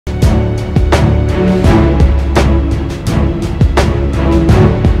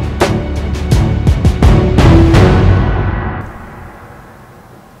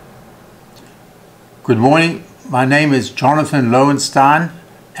Good morning. My name is Jonathan Lowenstein,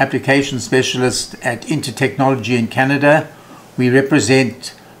 Application Specialist at Intertechnology in Canada. We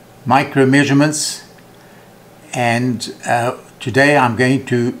represent micro measurements, and today I'm going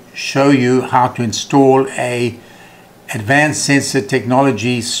to show you how to install a Advanced Sensor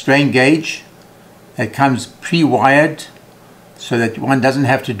Technology strain gauge that comes pre-wired so that one doesn't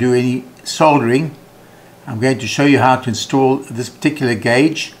have to do any soldering. I'm going to show you how to install this particular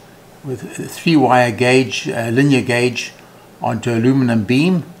gauge with a 3-wire gauge, linear gauge, onto aluminum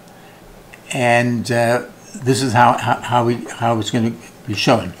beam, and this is how it's going to be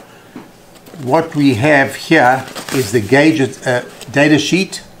shown. What we have here is the gauge data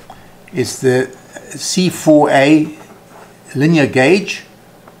sheet. It's the C4A linear gauge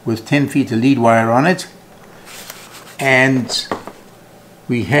with 10 feet of lead wire on it, and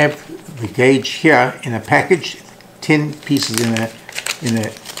we have the gauge here in a package, 10 pieces in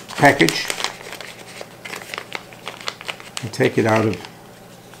a package. I take it out of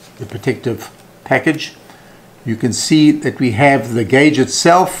the protective package. You can see that we have the gauge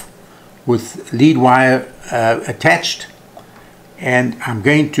itself with lead wire attached, and I'm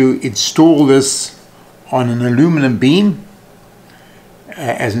going to install this on an aluminum beam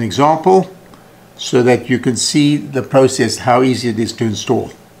as an example, so that you can see the process, how easy it is to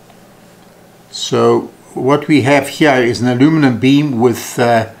install. So what we have here is an aluminum beam with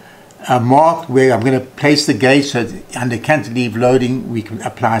a mark where I'm going to place the gauge so that under cantilever loading we can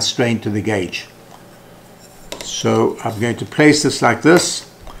apply strain to the gauge. So I'm going to place this like this,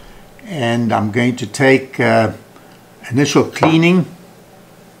 and I'm going to take initial cleaning.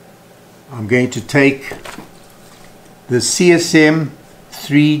 I'm going to take the CSM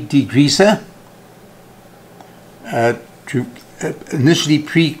 3 degreaser to initially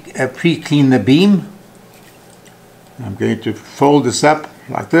pre-clean the beam. I'm going to fold this up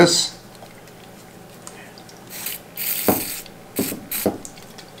like this,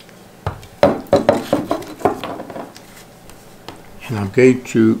 and I'm going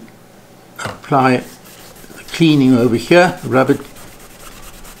to apply the cleaning over here, rub it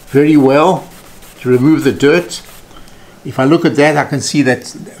very well to remove the dirt. If I look at that, I can see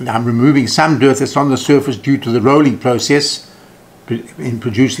that I'm removing some dirt that's on the surface due to the rolling process in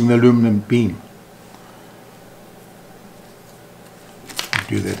producing the aluminum beam.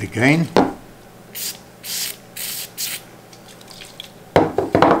 Do that again.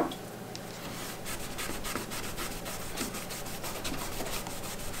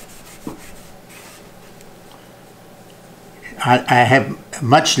 I have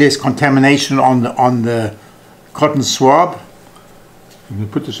much less contamination on the cotton swab. I'm going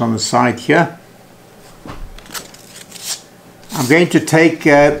to put this on the side here. I'm going to take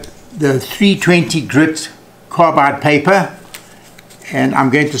the 320 grit carbide paper, and I'm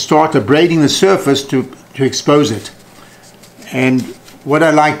going to start abrading the surface to expose it. And what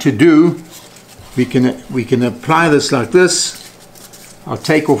I like to do, we can apply this like this. I'll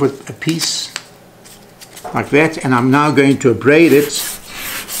take off a piece like that, and I'm now going to abrade it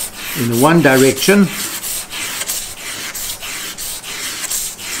in one direction.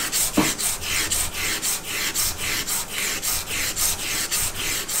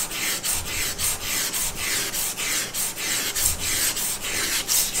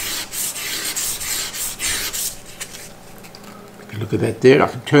 Look at that there. I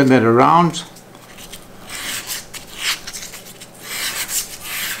can turn that around.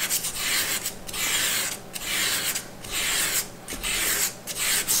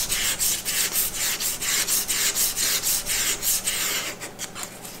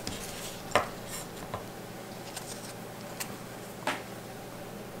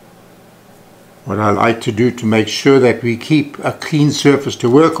 What I like to do to make sure that we keep a clean surface to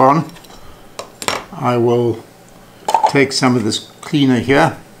work on, I will take some of this cleaner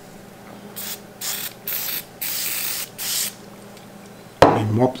here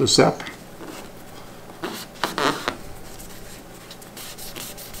and mop this up.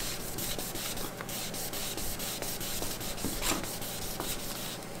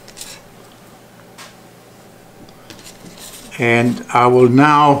 And I will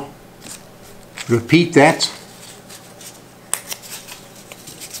now repeat that.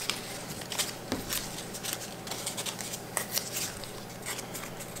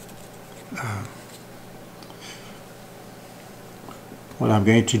 What I'm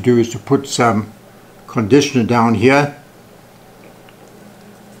going to do is to put some conditioner down here,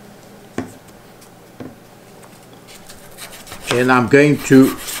 and I'm going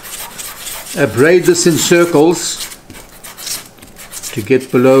to abrade this in circles to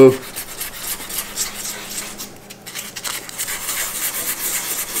get below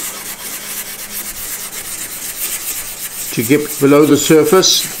to get below the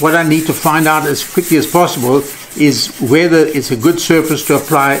surface. What I need to find out as quickly as possible is whether it's a good surface to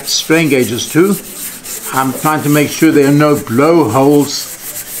apply strain gauges to. I'm trying to make sure there are no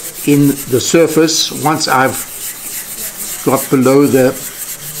blowholes in the surface once I've got below the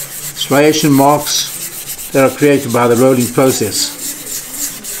striation marks that are created by the rolling process.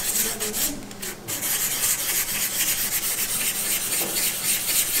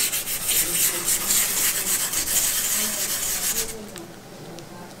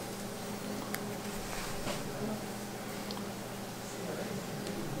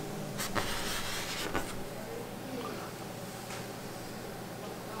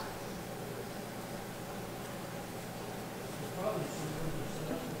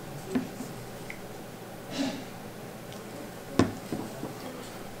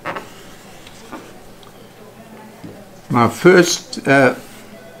 My first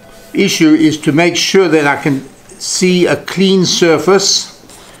issue is to make sure that I can see a clean surface.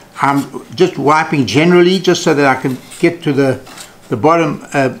 I'm just wiping generally just so that I can get to the bottom,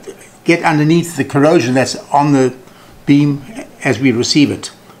 get underneath the corrosion that's on the beam as we receive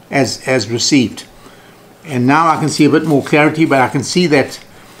it, as received. And now I can see a bit more clarity, but I can see that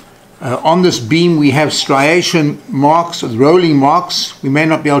on this beam we have striation marks, rolling marks. We may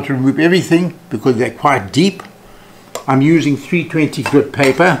not be able to remove everything because they're quite deep. I'm using 320 grit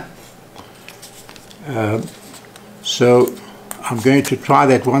paper, so I'm going to try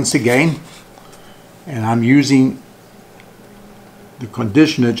that once again, and I'm using the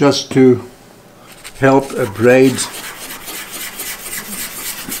conditioner just to help abrade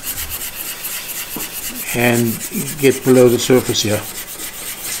and get below the surface here.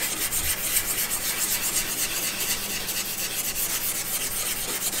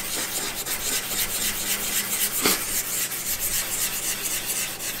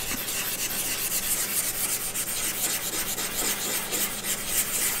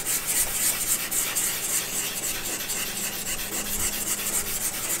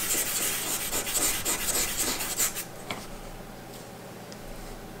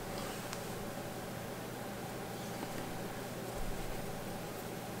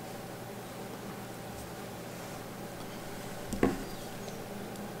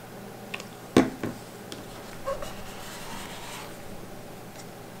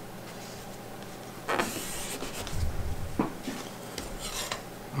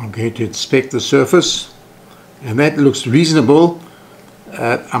 I'm going to inspect the surface, and that looks reasonable.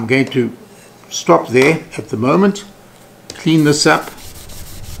 I'm going to stop there at the moment, clean this up,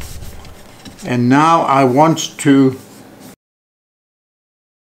 and now I want to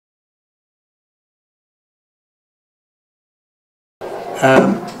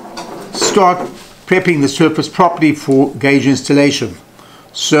start prepping the surface properly for gauge installation.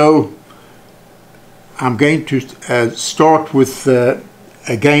 So I'm going to start with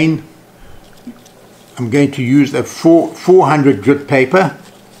again, I'm going to use a 400 grit paper,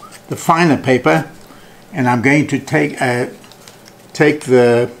 the finer paper, and I'm going to take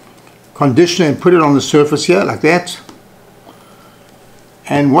the conditioner and put it on the surface here like that.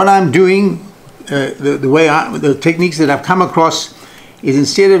 And what I'm doing, the techniques that I've come across, is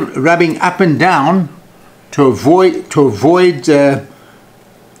instead of rubbing up and down to avoid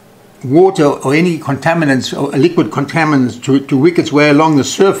water or any contaminants or liquid contaminants to work its way along the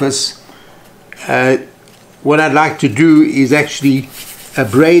surface, what I'd like to do is actually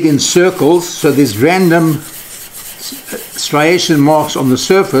abrade in circles, so there's random striation marks on the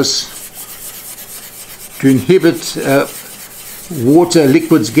surface to inhibit water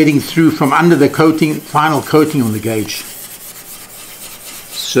liquids getting through from under the coating, final coating on the gauge.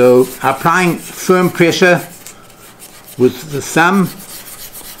 So applying firm pressure with the thumb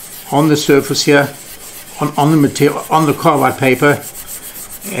on the surface here, on the material, on the carbide paper,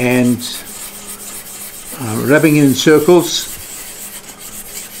 and rubbing it in circles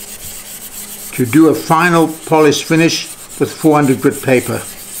to do a final polish finish with 400 grit paper.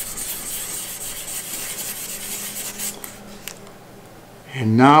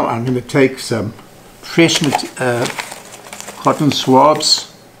 And now I'm going to take some fresh cotton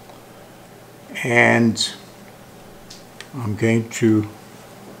swabs, and I'm going to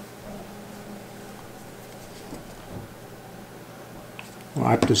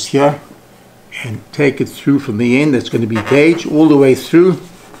wipe this here and take it through from the end. That's going to be gauge all the way through,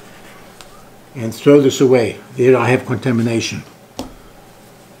 and throw this away. There I have contamination.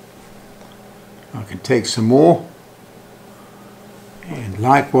 I can take some more and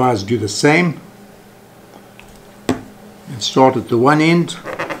likewise do the same, and start at the one end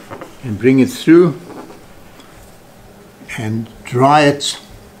and bring it through and dry it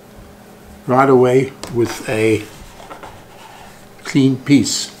right away with a clean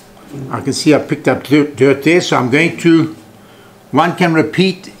piece. I can see I picked up dirt there, so I'm going to, one can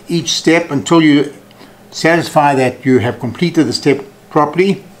repeat each step until you satisfy that you have completed the step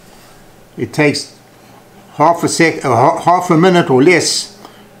properly. It takes half a minute or less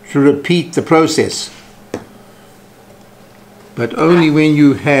to repeat the process, but only when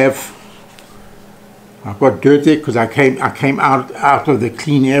you have, I've got dirt there because I came out of the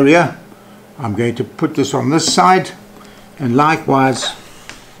clean area. I'm going to put this on this side and likewise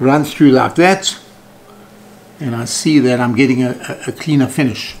run through like that, and I see that I'm getting a cleaner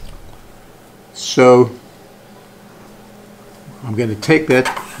finish. So I'm going to take that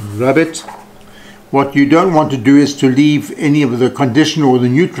and rub it. What you don't want to do is to leave any of the conditioner or the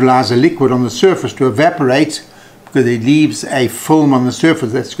neutralizer liquid on the surface to evaporate, because it leaves a film on the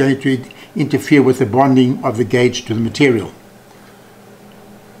surface that's going to interfere with the bonding of the gauge to the material.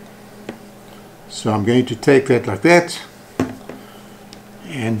 So I'm going to take that like that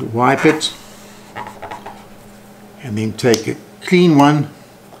and wipe it, and then take a clean one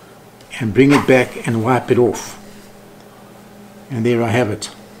and bring it back and wipe it off, and there I have it.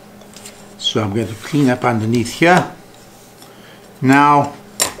 So I'm going to clean up underneath here. Now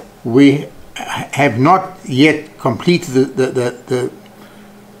we have not yet completed the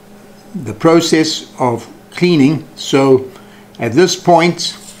process of cleaning, so at this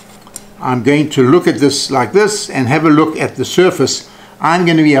point I'm going to look at this like this and have a look at the surface. I'm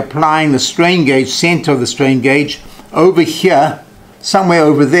going to be applying the strain gauge, center of the strain gauge, over here, somewhere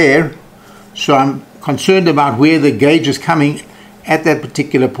over there. So I'm concerned about where the gauge is coming at that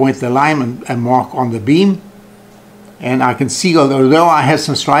particular point, the line and mark on the beam. And I can see, although I have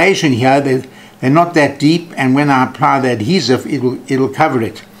some striation here, they're not that deep, and when I apply the adhesive, it'll cover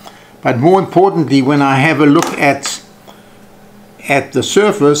it. But more importantly, when I have a look at the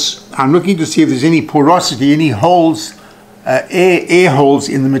surface, I'm looking to see if there's any porosity, any holes, air holes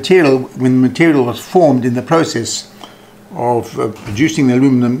in the material when the material was formed in the process of producing the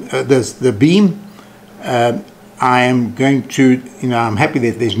aluminum, the beam. I am going to, I'm happy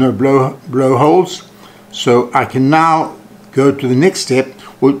that there's no blow holes, so I can now go to the next step.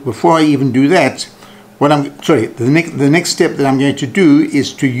 Well, before I even do that, the next step that I'm going to do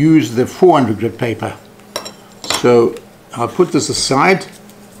is to use the 400 grit paper. So I'll put this aside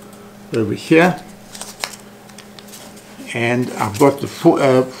over here, and I've got the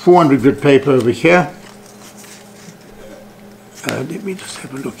 400 grit paper over here. Let me just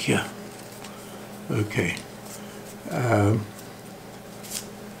have a look here. Okay.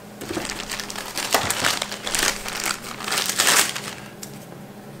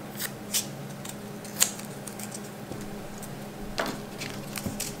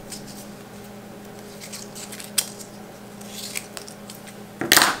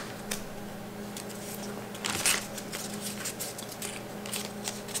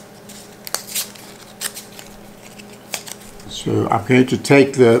 So I'm going to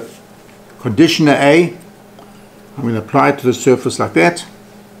take the conditioner A, I'm going to apply it to the surface like that,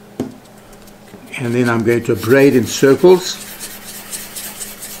 and then I'm going to abrade in circles.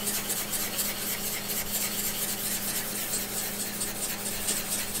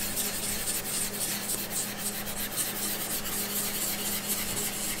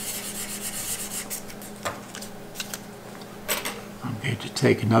 I'm going to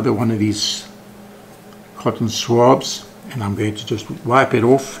take another one of these cotton swabs, and I'm going to just wipe it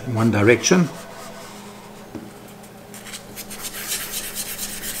off in one direction.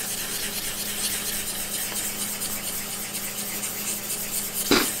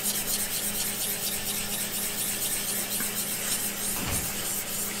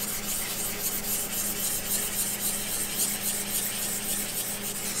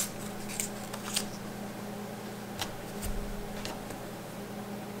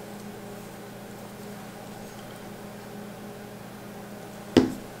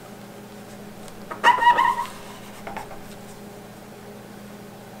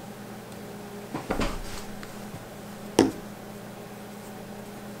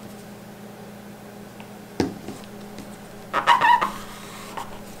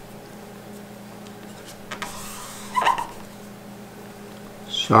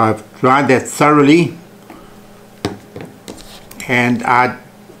 So I've dried that thoroughly, and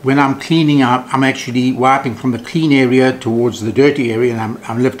when I'm cleaning, I'm actually wiping from the clean area towards the dirty area, and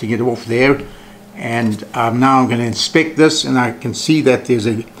I'm lifting it off there. And now I'm going to inspect this, and I can see that there's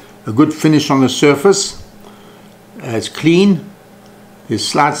a good finish on the surface. It's clean. There's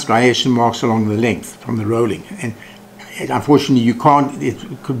slight striation marks along the length from the rolling, and unfortunately you can't, it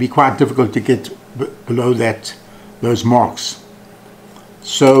could be quite difficult to get below those marks.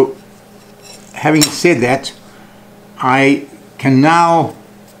 So having said that, I can now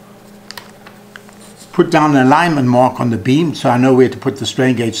put down an alignment mark on the beam, so I know where to put the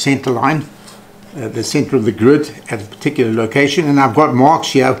strain gauge center line, the center of the grid at a particular location. And I've got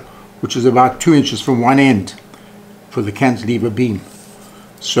marks here which is about 2 inches from one end for the cantilever beam.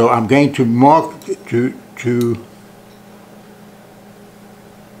 So I'm going to mark to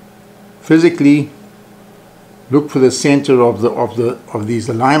physically look for the center of these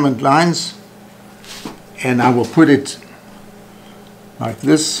alignment lines, and I will put it like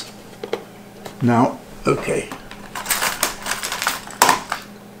this. Now, okay,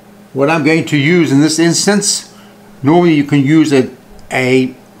 what I'm going to use in this instance, normally you can use a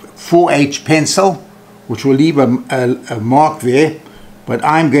 4H pencil, which will leave a mark there, but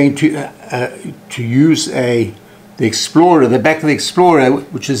I'm going to use the Explorer, the back of the Explorer,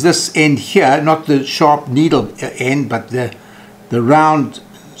 which is this end here, not the sharp needle end, but the round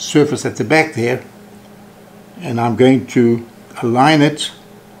surface at the back there, and I'm going to align it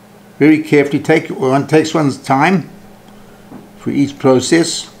very carefully. One takes one's time for each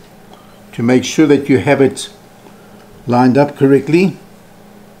process to make sure that you have it lined up correctly.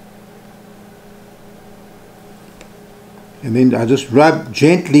 And then I just rub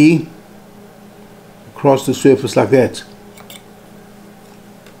gently across the surface like that.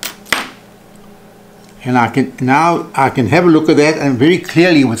 And I can have a look at that, and very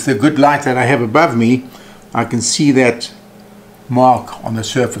clearly with the good light that I have above me, I can see that mark on the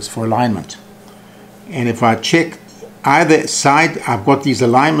surface for alignment. And if I check either side, I've got these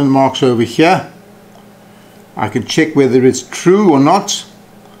alignment marks over here. I can check whether it's true or not,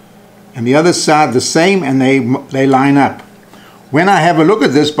 and the other side the same, and they line up. When I have a look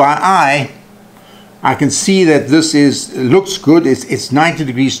at this by eye, I can see that this looks good. It's 90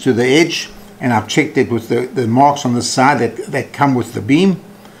 degrees to the edge, and I've checked it with the marks on the side that come with the beam.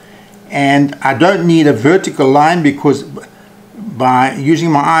 And I don't need a vertical line, because by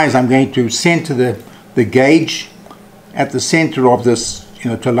using my eyes I'm going to center the gauge at the center of this,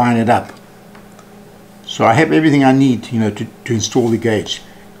 to line it up. So I have everything I need, to install the gauge.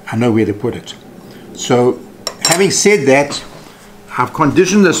 I know where to put it. So having said that, I've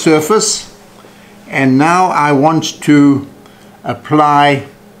conditioned the surface, and now I want to apply.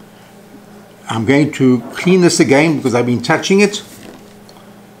 I'm going to clean this again because I've been touching it,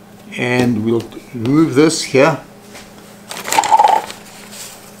 and we'll remove this here.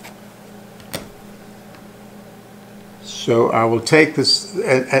 So I will take this,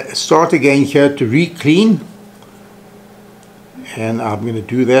 start again here to re-clean, and I'm going to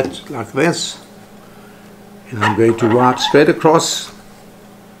do that like this. And I'm going to wipe straight across.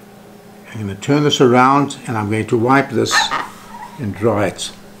 I'm going to turn this around, and I'm going to wipe this and dry it.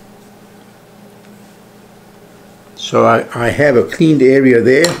 So I have a cleaned area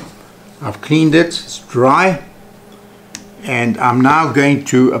there. I've cleaned it, it's dry. And I'm now going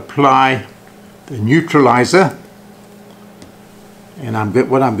to apply the neutralizer. And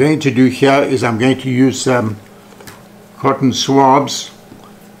what I'm going to do here is I'm going to use some cotton swabs,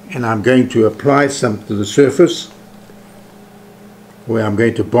 and I'm going to apply some to the surface where I'm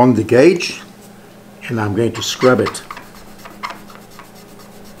going to bond the gauge, and I'm going to scrub it.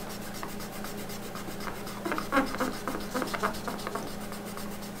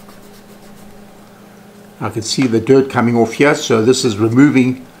 I can see the dirt coming off here, so this is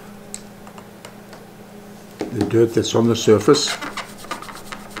removing the dirt that's on the surface.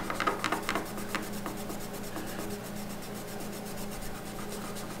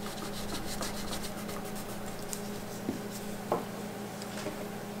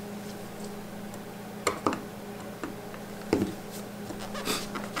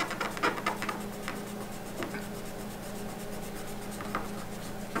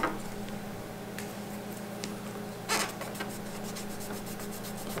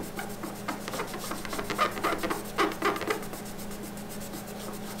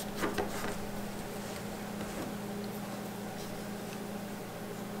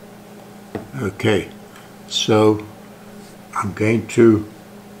 Okay, so I'm going to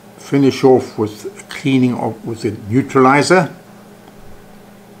finish off with cleaning up with the neutralizer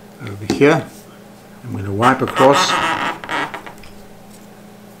over here. I'm going to wipe across,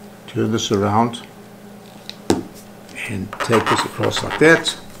 turn this around, and take this across like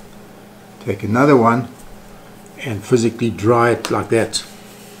that. Take another one and physically dry it like that.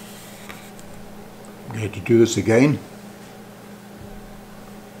 I'm going to do this again.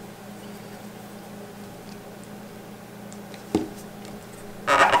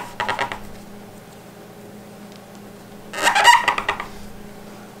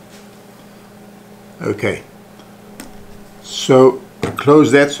 Okay, so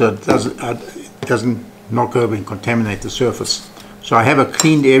close that so it doesn't knock over and contaminate the surface. So I have a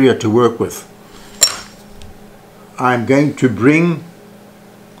cleaned area to work with. I'm going to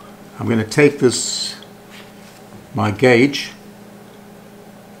take this, my gauge,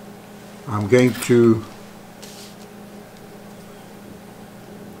 I'm going to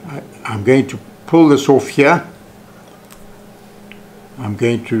pull this off here. I'm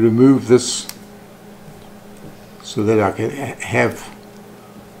going to remove this so that I can have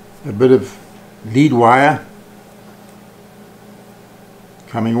a bit of lead wire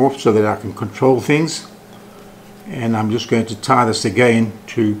coming off so that I can control things, and I'm just going to tie this again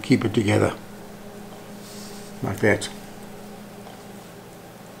to keep it together like that.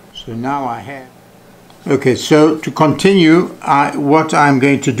 So now I have, okay, so to continue, what I'm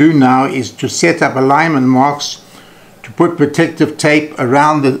going to do now is to set up alignment marks to put protective tape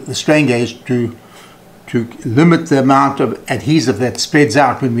around the strain gauge to limit the amount of adhesive that spreads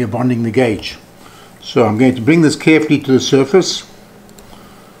out when we are bonding the gauge. So I'm going to bring this carefully to the surface.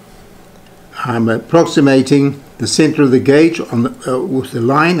 I'm approximating the center of the gauge on with the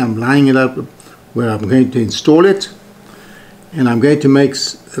line. I'm lining it up where I'm going to install it, and I'm going to make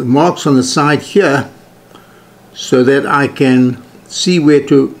marks on the side here so that I can see where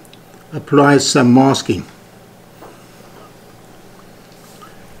to apply some masking.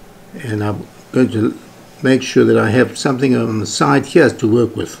 And I'm going to make sure that I have something on the side here to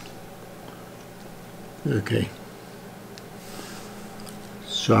work with. Okay.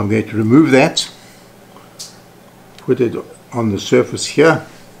 So I'm going to remove that, put it on the surface here,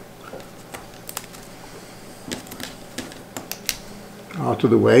 out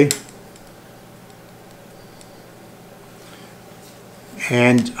of the way,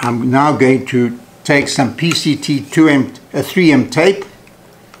 and I'm now going to take some PCT 3M tape.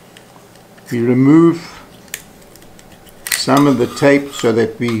 We remove some of the tape so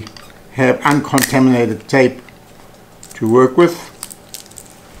that we have uncontaminated tape to work with.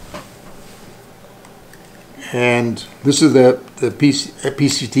 And this is the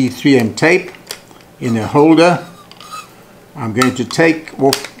PCT 3M tape in a holder. I'm going to take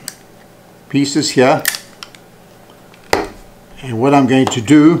off pieces here, and what I'm going to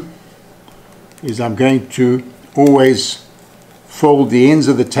do is I'm going to always fold the ends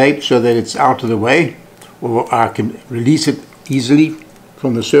of the tape so that it's out of the way, or I can release it easily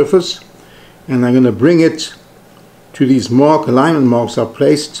from the surface, and I'm going to bring it to these alignment marks I've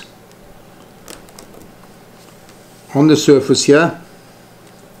placed on the surface here,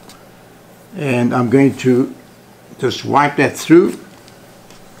 and I'm going to just wipe that through,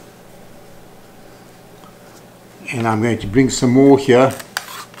 and I'm going to bring some more here,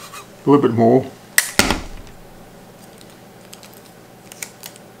 a little bit more.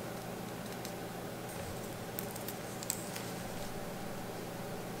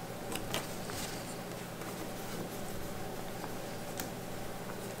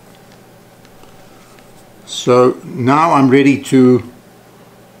 So now I'm ready to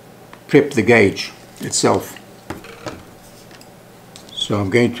prep the gauge itself. So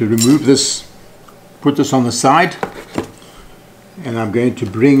I'm going to remove this, put this on the side, and I'm going to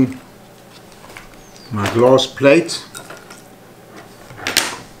bring my glass plate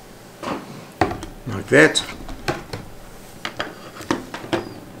like that.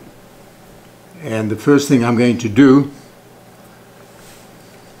 And the first thing I'm going to do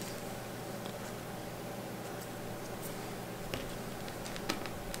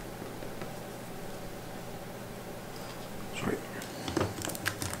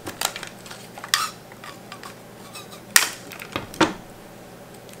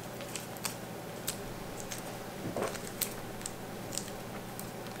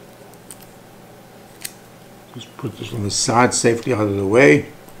just put this on the side, safely out of the way.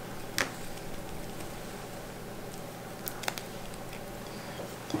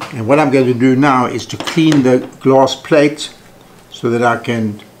 And what I'm going to do now is to clean the glass plate so that I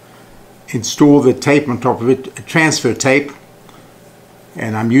can install the tape on top of it, a transfer tape.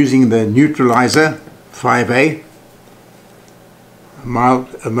 And I'm using the neutralizer 5A, a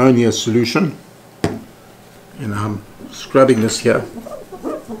mild ammonia solution, and I'm scrubbing this here.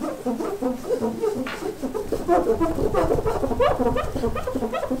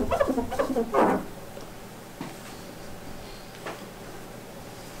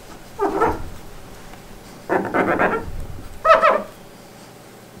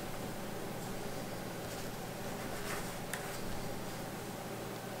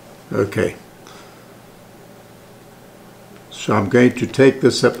 Okay, so I'm going to take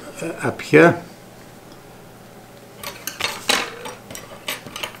this up here.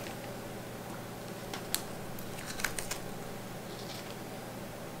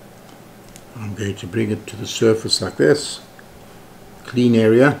 I'm going to bring it to the surface like this. clean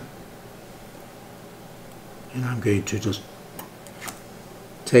area, and I'm going to just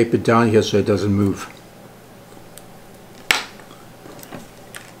tape it down here so it doesn't move.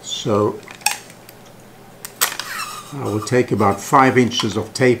 So I will take about 5 inches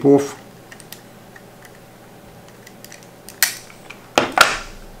of tape off.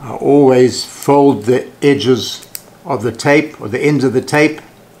 I always fold the edges of the tape, or the ends of the tape,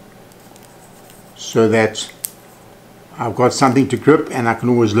 so that I've got something to grip and I can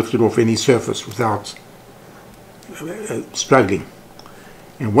always lift it off any surface without struggling.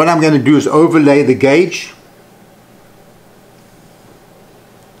 And what I'm going to do is overlay the gauge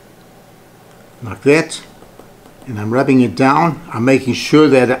like that, and I'm rubbing it down. I'm making sure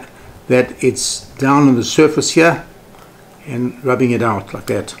that it's down on the surface here and rubbing it out like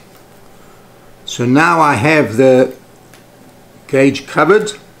that. So now I have the gauge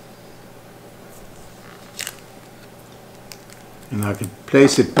covered, and I can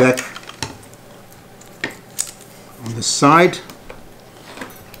place it back on the side.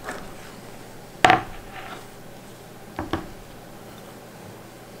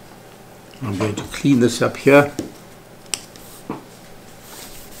 I'm going to clean this up here.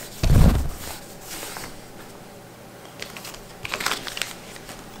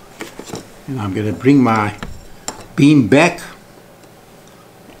 And I'm going to bring my beam back,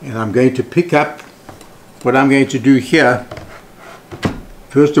 and I'm going to pick up what I'm going to do here.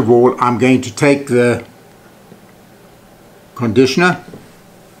 First of all, I'm going to take the conditioner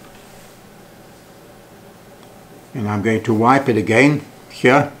and I'm going to wipe it again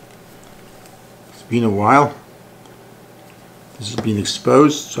here. It's been a while. This has been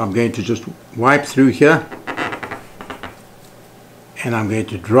exposed, so I'm going to just wipe through here, and I'm going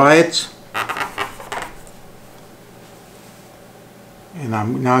to dry it. And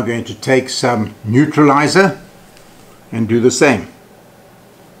I'm now going to take some neutralizer and do the same.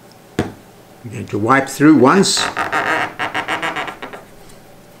 I'm going to wipe through once,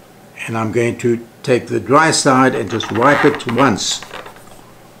 and I'm going to take the dry side and just wipe it once,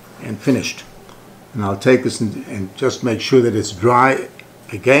 and finished. And I'll take this and just make sure that it's dry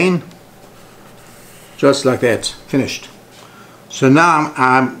again, just like that, finished. So now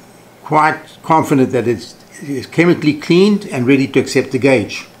I'm quite confident that it's chemically cleaned and ready to accept the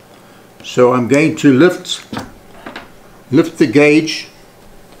gauge. So I'm going to lift the gauge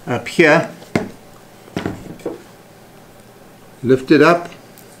up here, lift it up,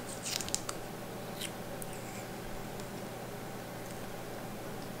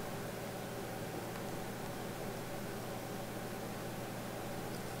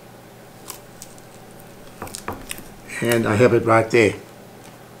 and I have it right there,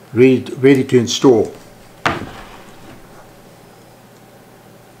 ready to install.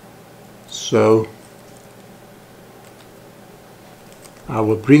 So I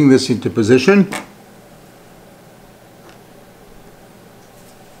will bring this into position.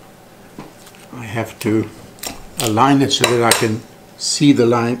 I have to align it so that I can see the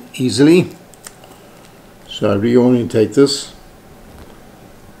line easily. So I reorientate this.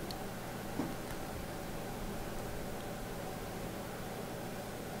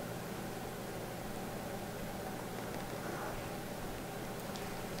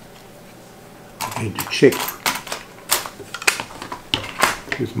 I need to check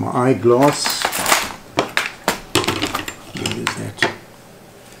with my eyeglass. Where is that?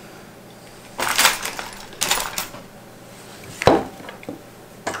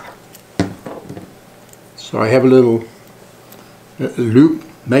 So I have a little loop,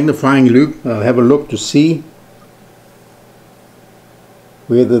 magnifying loop. I'll have a look to see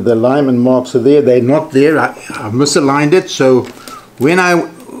whether the alignment marks are there. They're not there. I've misaligned it. So when I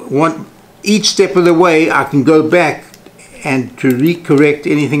want each step of the way, I can go back and to recorrect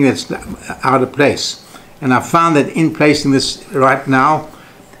anything that's out of place. And I found that in placing this right now,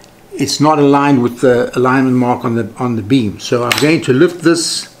 it's not aligned with the alignment mark on the beam. So I'm going to lift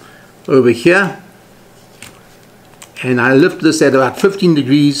this over here, and I lift this at about 15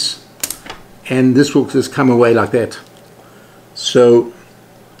 degrees, and this will just come away like that. So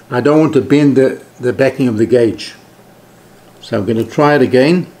I don't want to bend the backing of the gauge. So I'm going to try it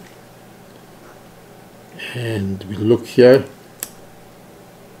again. And we look here.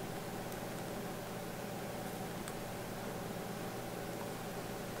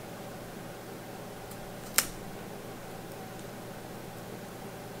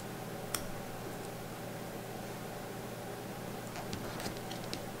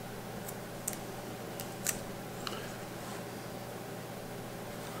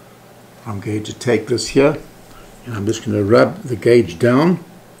 I'm going to take this here, and I'm just going to rub the gauge down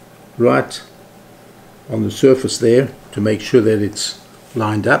right on the surface there, to make sure that it's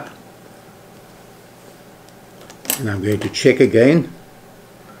lined up. And I'm going to check again,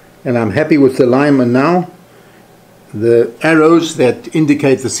 and I'm happy with the alignment now. The arrows that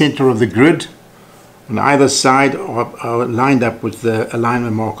indicate the center of the grid on either side are lined up with the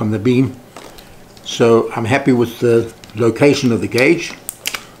alignment mark on the beam. So I'm happy with the location of the gauge.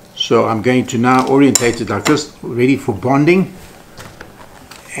 So I'm going to now orientate it like this, ready for bonding.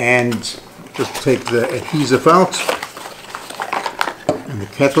 And just take the adhesive out and the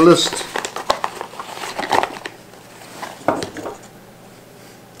catalyst.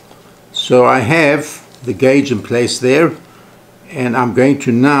 So I have the gauge in place there, and I'm going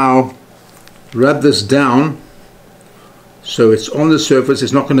to now rub this down so it's on the surface,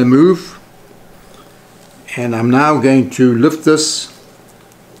 it's not going to move. And I'm now going to lift this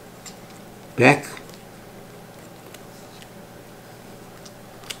back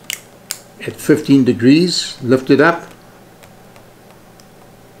at 15 degrees, lift it up,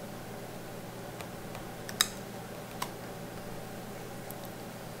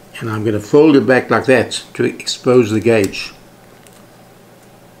 and I'm going to fold it back like that to expose the gauge.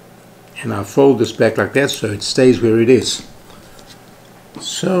 And I'll fold this back like that so it stays where it is.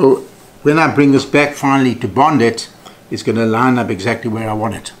 So when I bring this back finally to bond it, it's going to line up exactly where I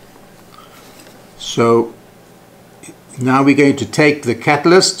want it. So now we're going to take the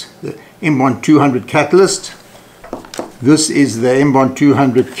catalyst, the M-Bond 200 catalyst. This is the M-Bond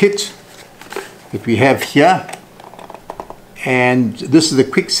 200 kit that we have here. And this is the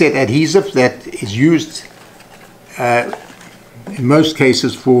quick set adhesive that is used in most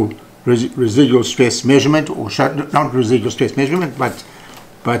cases for residual stress measurement, or not residual stress measurement,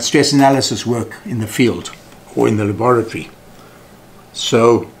 but stress analysis work in the field or in the laboratory.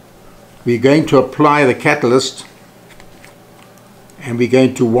 So we're going to apply the catalyst, and we're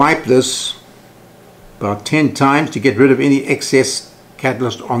going to wipe this about 10 times to get rid of any excess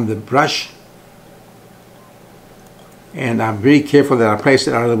catalyst on the brush. And I'm very careful that I place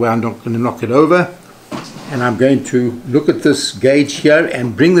it out of the way. I'm not going to knock it over. And I'm going to look at this gauge here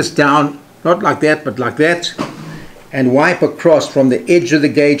and bring this down, not like that, but like that, and wipe across from the edge of the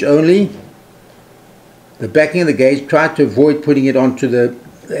gauge only, the backing of the gauge. Try to avoid putting it onto the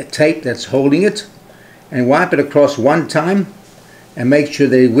tape that's holding it, and wipe it across one time and make sure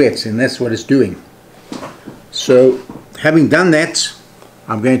they're wet, and that's what it's doing. So having done that,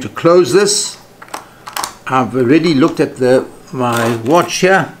 I'm going to close this. I've already looked at my watch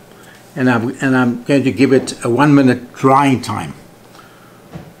here, and I'm going to give it a 1 minute drying time.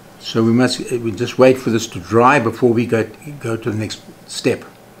 So we just wait for this to dry before we go to the next step.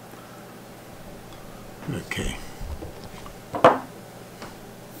 Okay.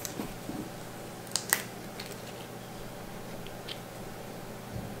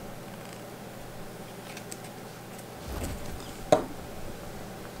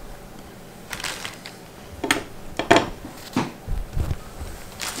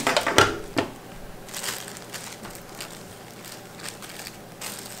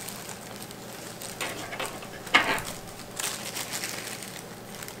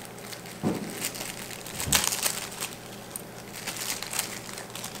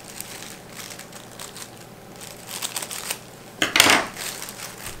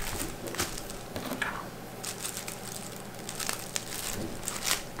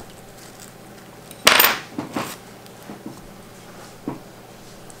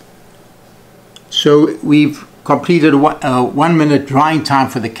 So we've completed a 1 minute drying time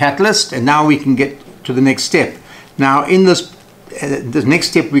for the catalyst, and now we can get to the next step. Now in this next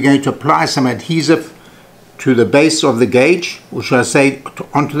step, we're going to apply some adhesive to the base of the gauge, or should I say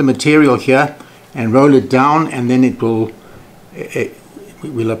onto the material here, and roll it down, and then we'll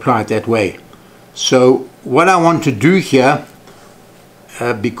apply it that way. So what I want to do here,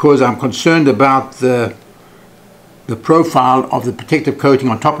 because I'm concerned about the profile of the protective coating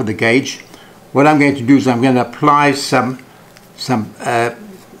on top of the gauge, what I'm going to do is I'm going to apply some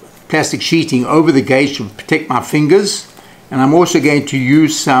plastic sheeting over the gauge to protect my fingers, and I'm also going to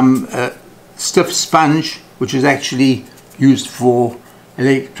use some stiff sponge, which is actually used for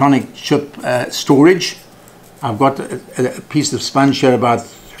electronic chip storage. I've got a piece of sponge here about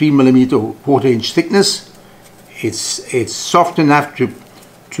 3mm or 1/4 inch thickness. It's soft enough to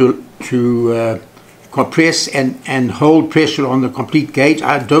compress and hold pressure on the complete gauge.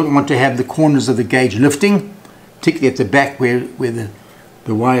 I don't want to have the corners of the gauge lifting, particularly at the back where the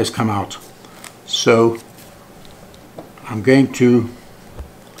wires come out. So I'm going to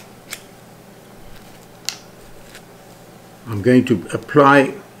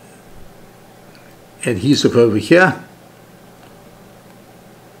apply adhesive over here.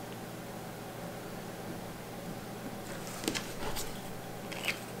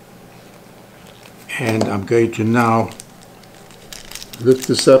 And I'm going to now lift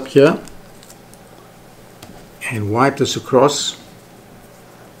this up here and wipe this across.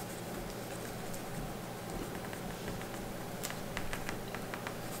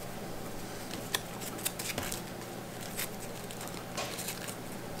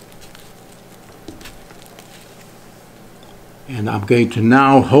 And I'm going to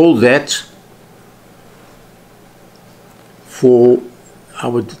now hold that for,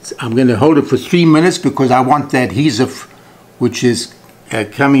 I'm going to hold it for 3 minutes, because I want the adhesive which is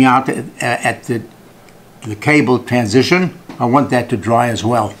coming out at the cable transition, I want that to dry as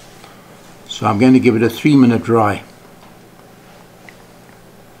well. So I'm going to give it a 3-minute dry.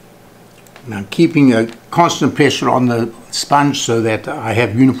 Now keeping a constant pressure on the sponge so that I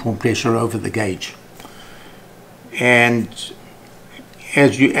have uniform pressure over the gauge. And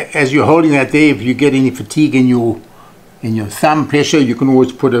as you're holding that there, if you get any fatigue in your thumb pressure, you can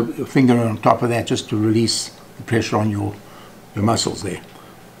always put a finger on top of that just to release the pressure on your muscles there.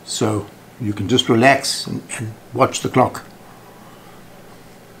 So you can just relax and watch the clock.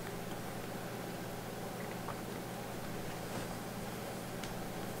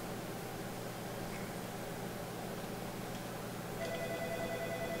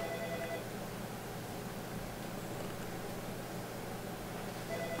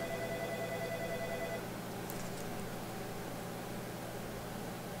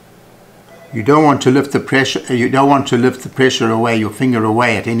 You don't want to lift the pressure. You don't want to lift the pressure away, your finger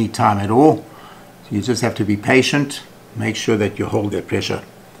away at any time at all. So you just have to be patient. Make sure that you hold that pressure.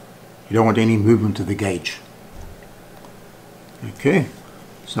 You don't want any movement of the gauge. Okay.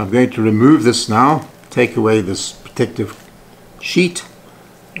 So I'm going to remove this now. Take away this protective sheet,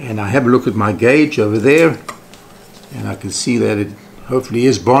 and I have a look at my gauge over there, and I can see that it hopefully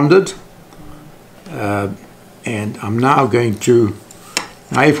is bonded. And I'm now going to.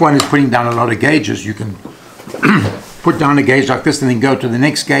 Now, if one is putting down a lot of gauges, you can put down a gauge like this and then go to the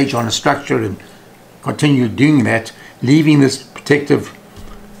next gauge on a structure and continue doing that, leaving this protective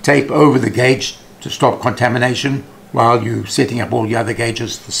tape over the gauge to stop contamination while you're setting up all the other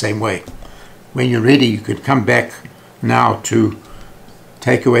gauges the same way. When you're ready, you could come back now to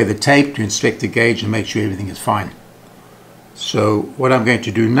take away the tape to inspect the gauge and make sure everything is fine. So what I'm going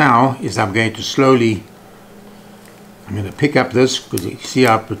to do now is I'm going to pick up this, because you see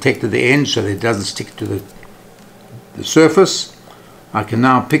I've protected the end so that it doesn't stick to the surface. I can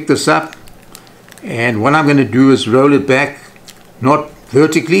now pick this up, and what I'm going to do is roll it back, not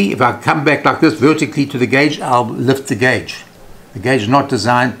vertically. If I come back like this vertically to the gauge, I'll lift the gauge. The gauge is not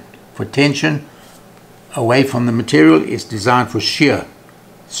designed for tension away from the material, it's designed for shear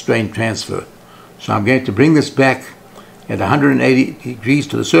strain transfer. So I'm going to bring this back at 180 degrees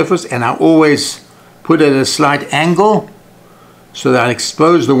to the surface, and I always put it at a slight angle so that I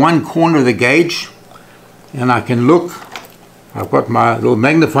expose the one corner of the gauge, and I can look. I've got my little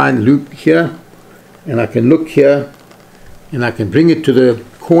magnifying loop here, and I can look here, and I can bring it to the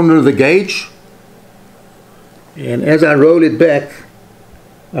corner of the gauge, and as I roll it back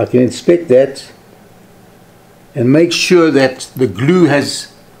I can inspect that and make sure that the glue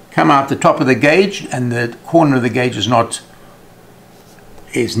has come out the top of the gauge and the corner of the gauge is not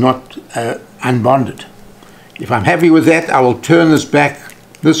unbonded. If I'm happy with that, I will turn this back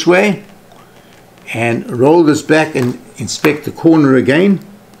this way and roll this back and inspect the corner again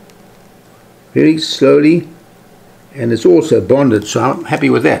very slowly, and it's also bonded, so I'm happy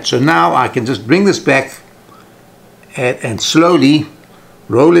with that. So now I can just bring this back and slowly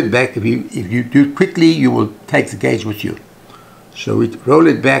roll it back. If you do it quickly, you will take the gauge with you. So we roll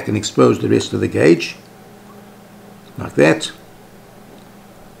it back and expose the rest of the gauge like that,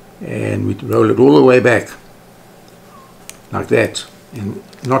 and we roll it all the way back like that, and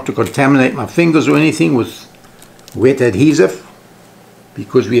not to contaminate my fingers or anything with wet adhesive,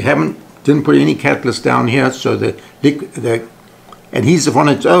 because we didn't put any catalyst down here, so the adhesive on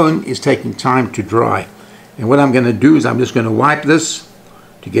its own is taking time to dry. And what I'm going to do is I'm just going to wipe this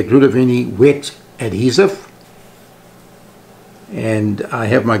to get rid of any wet adhesive, and I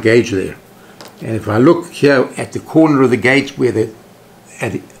have my gauge there. And if I look here at the corner of the gauge where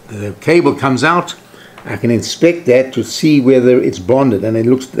the cable comes out, I can inspect that to see whether it's bonded, and it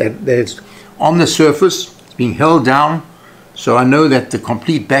looks that it's on the surface, it's being held down, so I know that the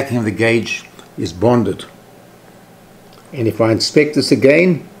complete backing of the gauge is bonded. And if I inspect this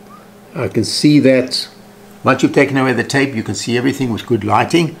again, I can see that once you've taken away the tape, you can see everything with good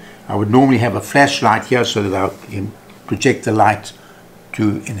lighting. I would normally have a flashlight here so that I can project the light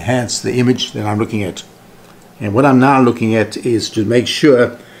to enhance the image that I'm looking at. And what I'm now looking at is to make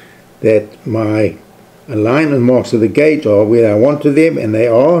sure that my alignment marks of the gauge are where I wanted them, and they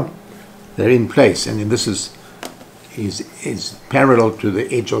are. they're in place, and then this is parallel to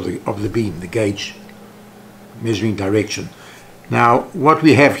the edge of the beam, the gauge measuring direction. Now what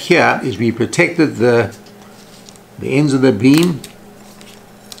we have here is we protected the ends of the beam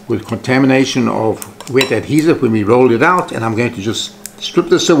with contamination of wet adhesive when we rolled it out, and I'm going to just strip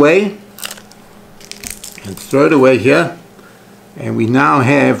this away and throw it away here, and we now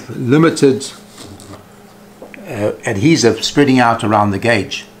have limited adhesive spreading out around the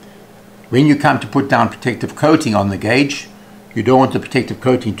gauge. When you come to put down protective coating on the gauge, you don't want the protective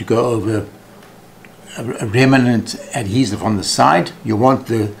coating to go over a remnant adhesive on the side. You want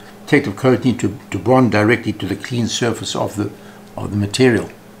the protective coating to bond directly to the clean surface of the material.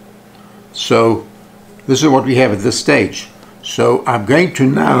 So this is what we have at this stage. So I'm going to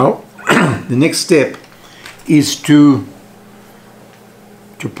now, the next step is to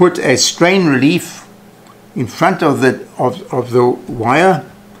put a strain relief in front of the wire,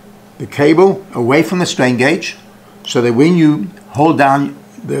 the cable, away from the strain gauge, so that when you hold down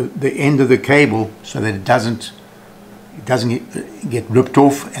the end of the cable, so that it doesn't get ripped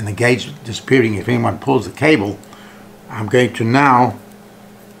off and the gauge disappearing if anyone pulls the cable, I'm going to now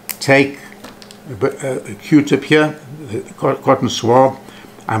take a Q-tip here, the cotton swab.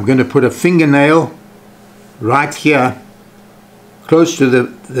 I'm going to put a fingernail right here close to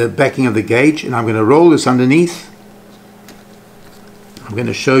the backing of the gauge, and I'm going to roll this underneath. I'm going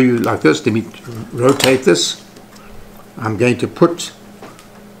to show you like this. Let me rotate this. I'm going to put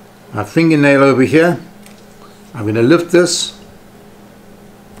my fingernail over here. I'm going to lift this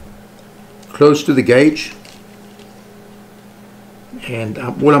close to the gauge, and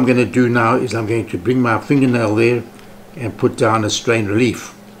what I'm going to do now is I'm going to bring my fingernail there and put down a strain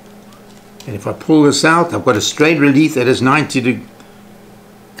relief. And if I pull this out, I've got a strain relief that is 90 degrees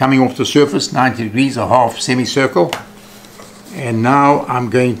coming off the surface, 90 degrees, a half semicircle. And now I'm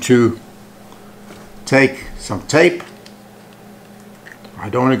going to take some tape. I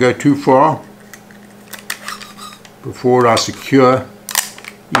don't want to go too far before I secure,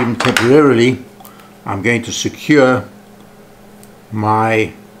 even temporarily, I'm going to secure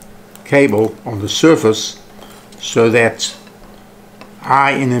my cable on the surface so that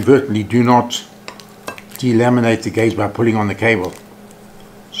I inadvertently do not delaminate the gauge by pulling on the cable.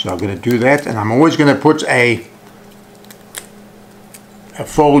 So I'm going to do that, and I'm always going to put a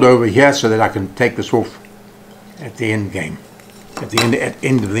fold over here so that I can take this off at the end game, at the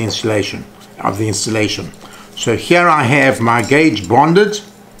end of the installation. So here I have my gauge bonded,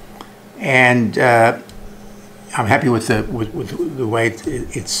 and I'm happy with the way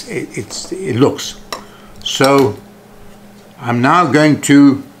it looks. So I'm now going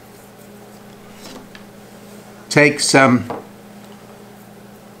to take some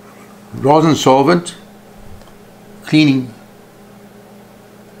rosin solvent, cleaning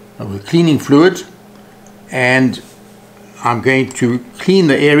fluid, and I'm going to clean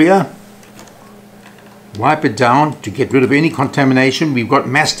the area, wipe it down to get rid of any contamination. We've got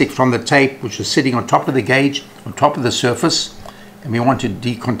mastic from the tape which is sitting on top of the gauge, on top of the surface, and we want to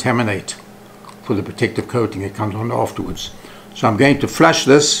decontaminate for the protective coating that comes on afterwards. So I'm going to flush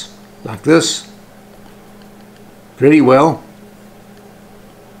this like this very well,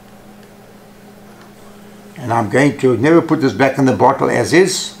 and I'm going to never put this back in the bottle as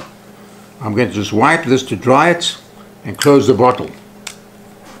is. I'm going to just wipe this to dry it and close the bottle.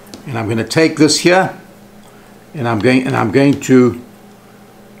 And I'm going to take this here, and I'm going to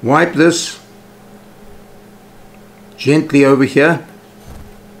wipe this gently over here.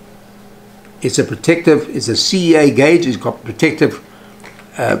 It's a CEA gauge. It's got protective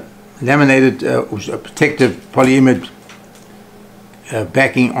laminated protective polyimide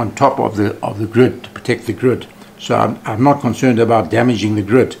backing on top of the grid to protect the grid. So I'm not concerned about damaging the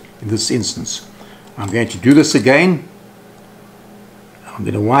grid in this instance. I'm going to do this again. I'm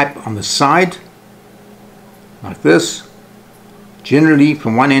going to wipe on the side like this, generally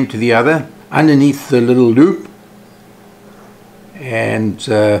from one end to the other, underneath the little loop, and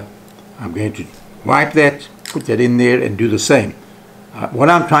I'm going to wipe that, put that in there, and do the same. What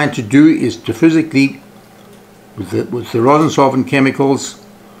I'm trying to do is to physically, with the rosin solvent chemicals,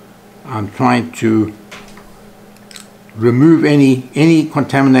 I'm trying to remove any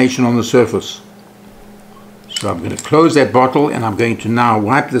contamination on the surface. So I'm going to close that bottle, and I'm going to now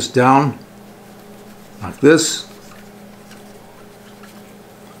wipe this down like this.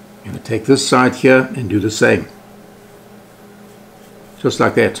 I'm going to take this side here and do the same, just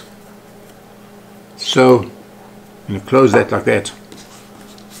like that. So I'm going to close that like that.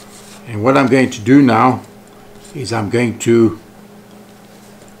 And what I'm going to do now is I'm going to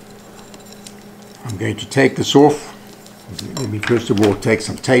take this off. Let me first of all take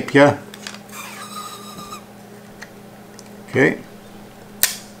some tape here. Okay,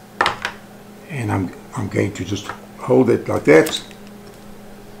 and I'm going to just hold it like that.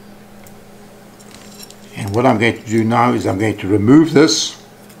 And what I'm going to do now is I'm going to remove this,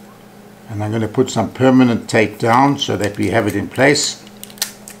 and I'm going to put some permanent tape down so that we have it in place.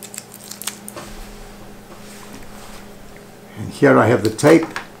 And here I have the tape,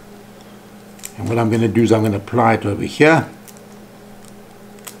 and what I'm going to do is I'm going to apply it over here.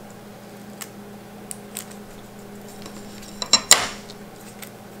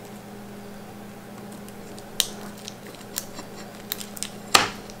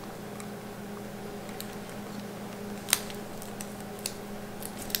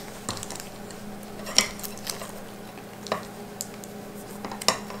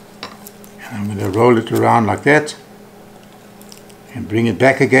 I'm going to roll it around like that and bring it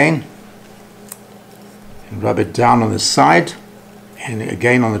back again and rub it down on the side and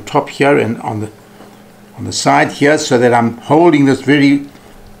again on the top here and on the side here, so that I'm holding this very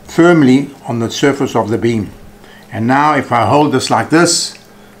firmly on the surface of the beam. And now if I hold this like this,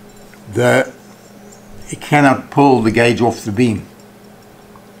 it cannot pull the gauge off the beam.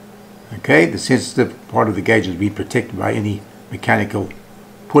 Okay, the sensitive part of the gauge is being protected by any mechanical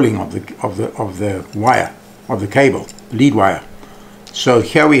pulling of the wire, of the cable, lead wire. So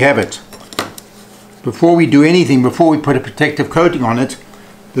here we have it. Before we do anything, before we put a protective coating on it,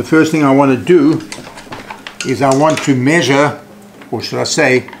 the first thing I want to do is I want to measure, or should I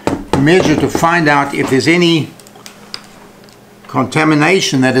say, measure to find out if there's any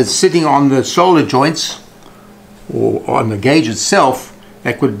contamination that is sitting on the solder joints or on the gauge itself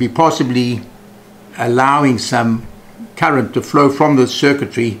that could be possibly allowing some current to flow from the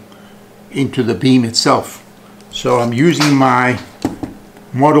circuitry into the beam itself. So I'm using my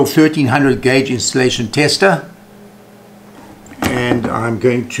model 1300 gauge installation tester, and I'm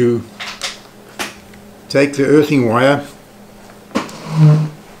going to take the earthing wire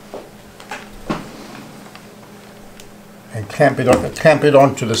and clamp it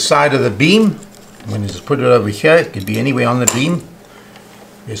onto the side of the beam. I'm going to just put it over here. It could be anywhere on the beam.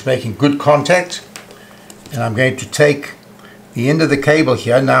 It's making good contact. And I'm going to take the end of the cable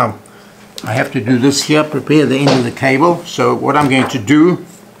here. Now I have to do this here, prepare the end of the cable. So what I'm going to do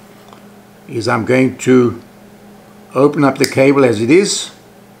is I'm going to open up the cable as it is.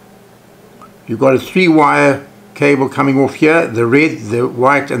 You've got a 3-wire cable coming off here, the red, the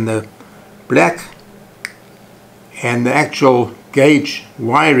white and the black, and the actual gauge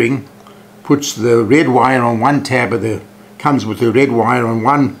wiring puts the red wire on one tab of the, comes with the red wire on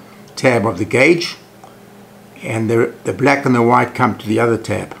one tab of the gauge, and the black and the white come to the other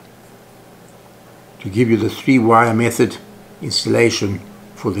tab to give you the 3-wire method installation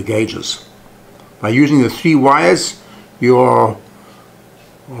for the gauges. By using the 3 wires, you are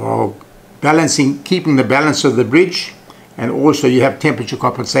balancing, keeping the balance of the bridge, and also you have temperature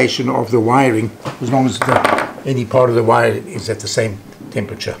compensation of the wiring as long as any part of the wire is at the same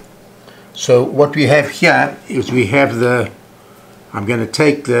temperature. So what we have here is we have the, I'm going to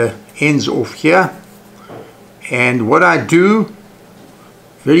take the ends off here. And what I do,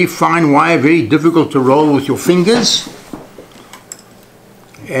 very fine wire, very difficult to roll with your fingers.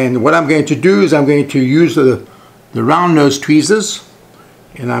 And what I'm going to do is I'm going to use the round nose tweezers,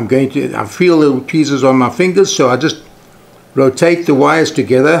 and I feel the tweezers on my fingers, so I just rotate the wires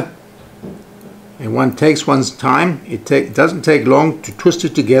together, and one takes one's time. It doesn't take long to twist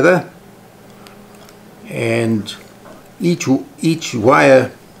it together, and each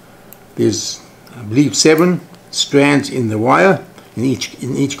wire, there's, I believe, 7 strands in the wire in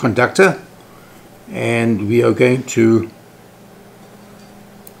each conductor, and we are going to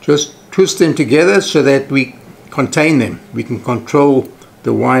just twist them together so that we contain them. We can control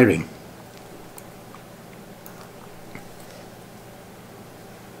the wiring.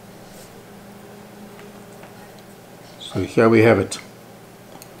 So here we have it.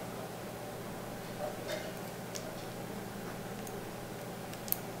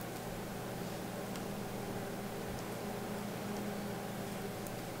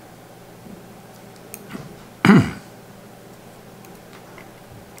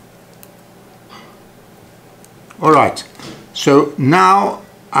 Alright, so now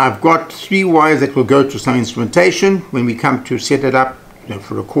I've got 3 wires that will go to some instrumentation when we come to set it up,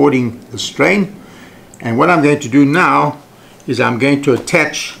 for recording the strain. And what I'm going to do now is I'm going to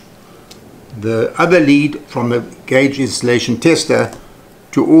attach the other lead from the gauge installation tester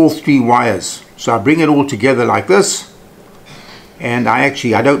to all 3 wires. So I bring it all together like this, and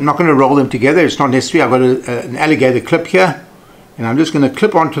I'm not going to roll them together, it's not necessary. I've got an alligator clip here, and I'm just going to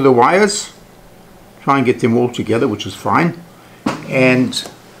clip onto the wires, try and get them all together, which is fine. And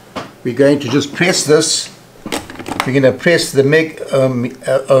we're going to just press this we're going to press the meg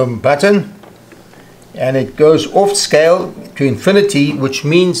ohm button, and it goes off scale to infinity, which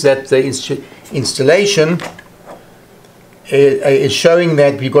means that the installation is showing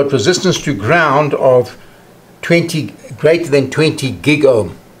that we've got resistance to ground of greater than 20 gig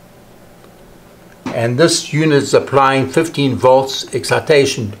ohm. And this unit is applying 15 volts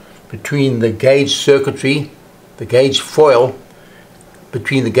excitation between the gauge circuitry, the gauge foil,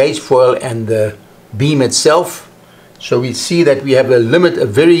 between the gauge foil and the beam itself. So we see that we have a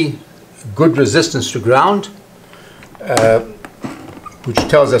very good resistance to ground, which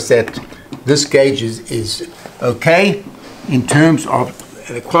tells us that this gauge is okay in terms of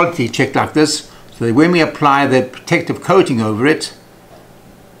a quality check like this. So that when we apply the protective coating over it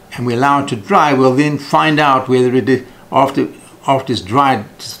and we allow it to dry, we'll then find out whether it is, after it's dried,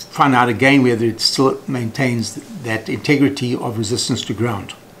 find out again whether it still maintains that integrity of resistance to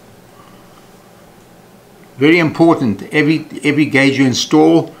ground. Very important, every gauge you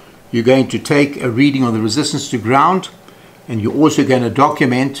install, you're going to take a reading on the resistance to ground, and you're also going to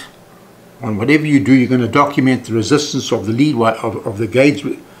document, on whatever you do, you're going to document the resistance of the lead wire, of the gauge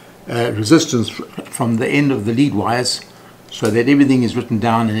resistance from the end of the lead wires, so that everything is written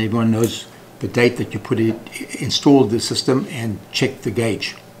down and everyone knows the date that you installed the system and checked the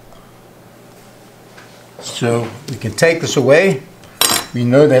gauge. So we can take this away. We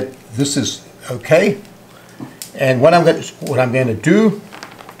know that this is okay. And what I'm going to do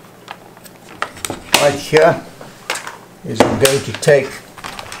right here is I'm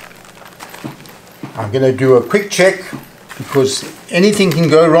going to do a quick check, because anything can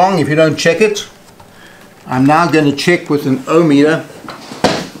go wrong if you don't check it. I'm now going to check with an ohm meter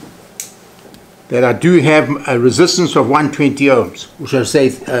that I do have a resistance of 120 ohms, which I say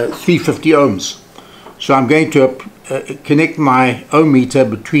 350 ohms. So I'm going to connect my ohm meter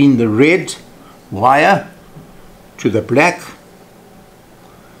between the red wire to the black,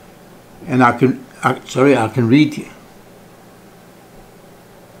 and I can read,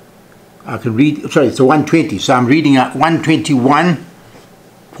 sorry, it's a 120, so I'm reading at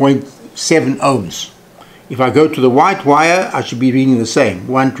 121.7 ohms. If I go to the white wire, I should be reading the same,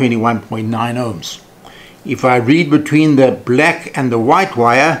 121.9 ohms. If I read between the black and the white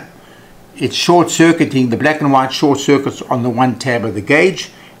wire, it's short-circuiting, the black and white short circuits on the one tab of the gauge,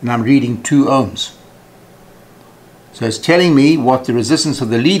 and I'm reading 2 ohms. So it's telling me what the resistance of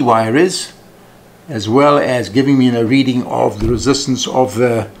the lead wire is, as well as giving me a reading of the resistance of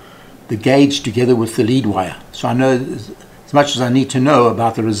the gauge together with the lead wire. So I know as much as I need to know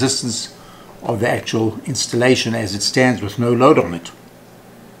about the resistance of the actual installation as it stands with no load on it.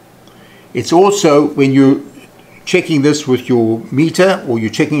 It's also, when you're checking this with your meter, or you're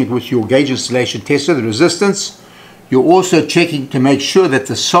checking it with your gauge installation tester, the resistance, you're also checking to make sure that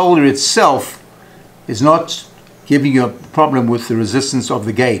the solder itself is not giving you a problem with the resistance of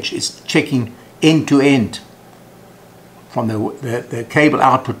the gauge. It's checking end to end. From the cable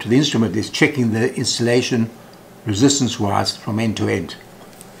output to the instrument is checking the installation resistance wise from end to end.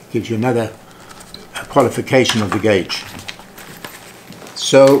 It gives you another qualification of the gauge.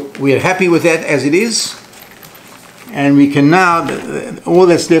 So we're happy with that as it is, and we can now, all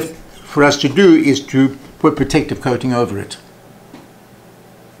that's left for us to do is to put protective coating over it.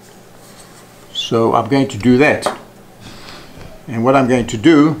 So I'm going to do that, and what I'm going to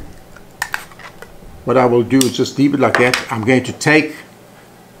do, what I will do is just leave it like that. I'm going to take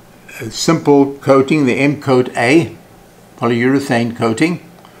a simple coating, the M-Coat A polyurethane coating,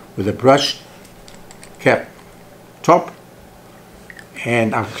 with a brush cap top,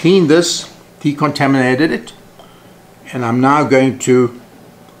 and I've cleaned this, decontaminated it, and I'm now going to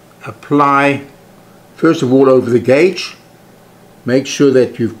apply, first of all, over the gauge. Make sure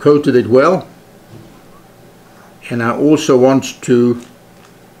that you've coated it well, and I also want to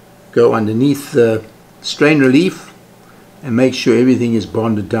go underneath the strain relief and make sure everything is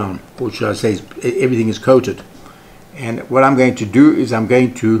bonded down, or should I say everything is coated. And what I'm going to do is I'm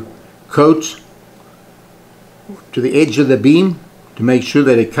going to coat to the edge of the beam to make sure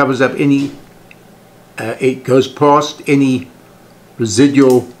that it covers up any, it goes past any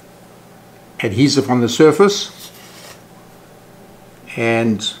residual adhesive on the surface,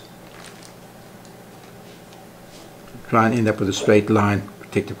 and try and end up with a straight line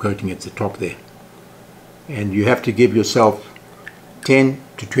protective coating at the top there. And you have to give yourself 10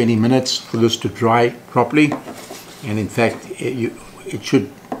 to 20 minutes for this to dry properly, and in fact it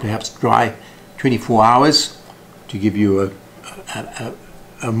should perhaps dry 24 hours to give you a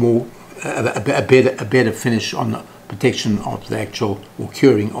better finish on the protection of the actual, or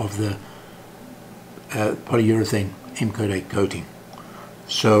curing of the polyurethane M-Coat A coating.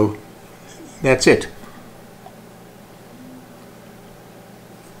 So that's it.